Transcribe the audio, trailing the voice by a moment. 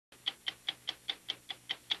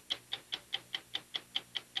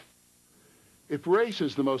If race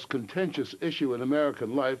is the most contentious issue in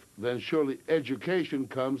American life, then surely education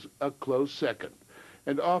comes a close second.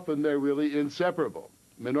 And often they're really inseparable.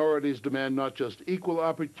 Minorities demand not just equal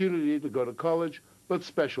opportunity to go to college, but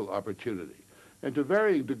special opportunity. And to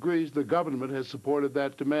varying degrees, the government has supported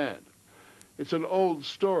that demand. It's an old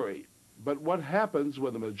story, but what happens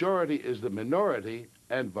when the majority is the minority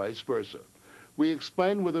and vice versa? We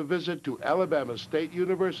explain with a visit to Alabama State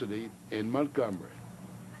University in Montgomery.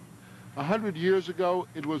 100 years ago,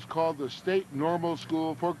 it was called the State Normal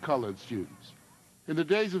School for Colored Students. In the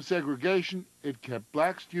days of segregation, it kept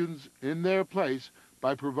black students in their place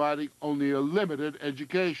by providing only a limited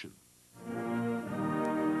education.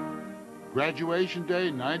 Graduation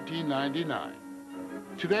Day, 1999.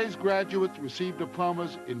 Today's graduates receive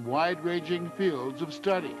diplomas in wide-ranging fields of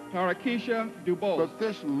study. Tarakeisha Dubose. But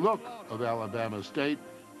this look of Alabama State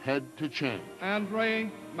had to change.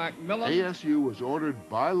 Andre McMillan. ASU was ordered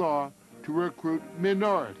by law to recruit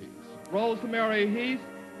minorities. Rosemary Heath.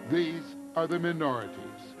 These are the minorities.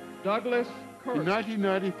 Douglas Kirk. In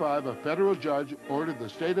 1995, a federal judge ordered the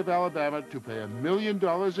state of Alabama to pay $1 million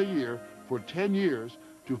a year for 10 years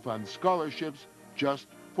to fund scholarships just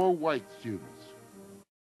for white students.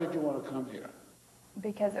 Why did you want to come here?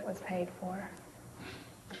 Because it was paid for.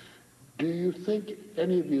 Do you think,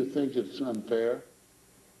 any of you think it's unfair?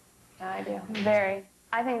 I do. Very.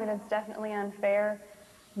 I think that it's definitely unfair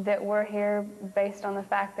that we're here based on the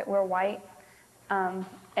fact that we're white, and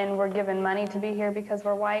we're given money to be here because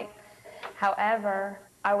we're white. However,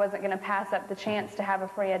 I wasn't going to pass up the chance to have a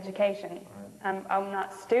free education. I'm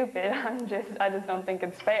not stupid. I just don't think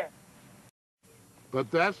it's fair. But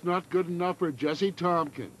that's not good enough for Jessie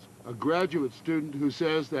Tompkins, a graduate student who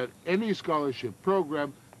says that any scholarship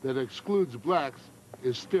program that excludes blacks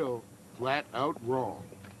is still flat out wrong.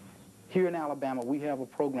 Here in Alabama, we have a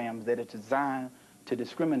program that is designed to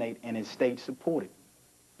discriminate and is state supported.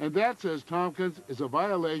 And that, says Tompkins, is a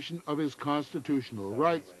violation of his constitutional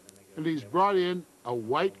rights, and he's brought in a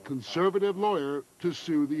white conservative lawyer to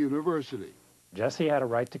sue the university. Jessie had a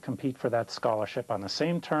right to compete for that scholarship on the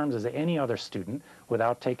same terms as any other student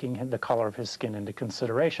without taking the color of his skin into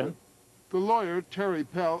consideration. The lawyer, Terry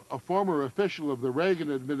Pell, a former official of the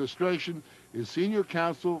Reagan administration, is senior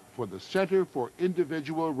counsel for the Center for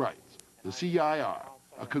Individual Rights, the CIR,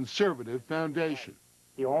 a conservative foundation.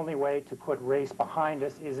 The only way to put race behind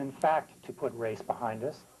us is, in fact, to put race behind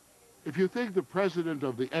us. If you think the president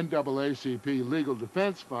of the NAACP Legal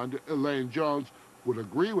Defense Fund, Elaine Jones, would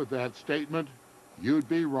agree with that statement, you'd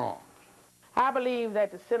be wrong. I believe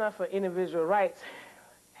that the Center for Individual Rights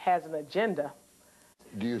has an agenda.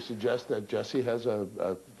 Do you suggest that Jessie has a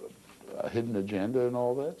hidden agenda in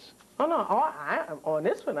all this? Oh, no, on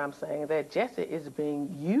this one I'm saying that Jessie is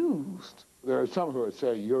being used. There are some who are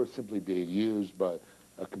saying you're simply being used by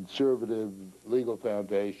a conservative legal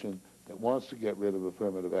foundation that wants to get rid of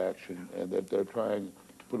affirmative action, and that they're trying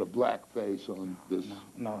to put a black face on this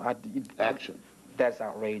action. That's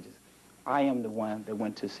outrageous. I am the one that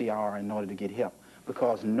went to CR in order to get help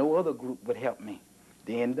because no other group would help me.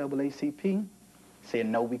 The NAACP said,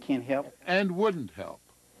 no, we can't help. And wouldn't help.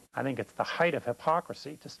 I think it's the height of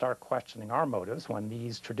hypocrisy to start questioning our motives when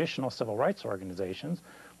these traditional civil rights organizations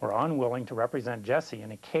were unwilling to represent Jessie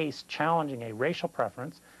in a case challenging a racial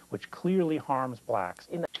preference which clearly harms blacks.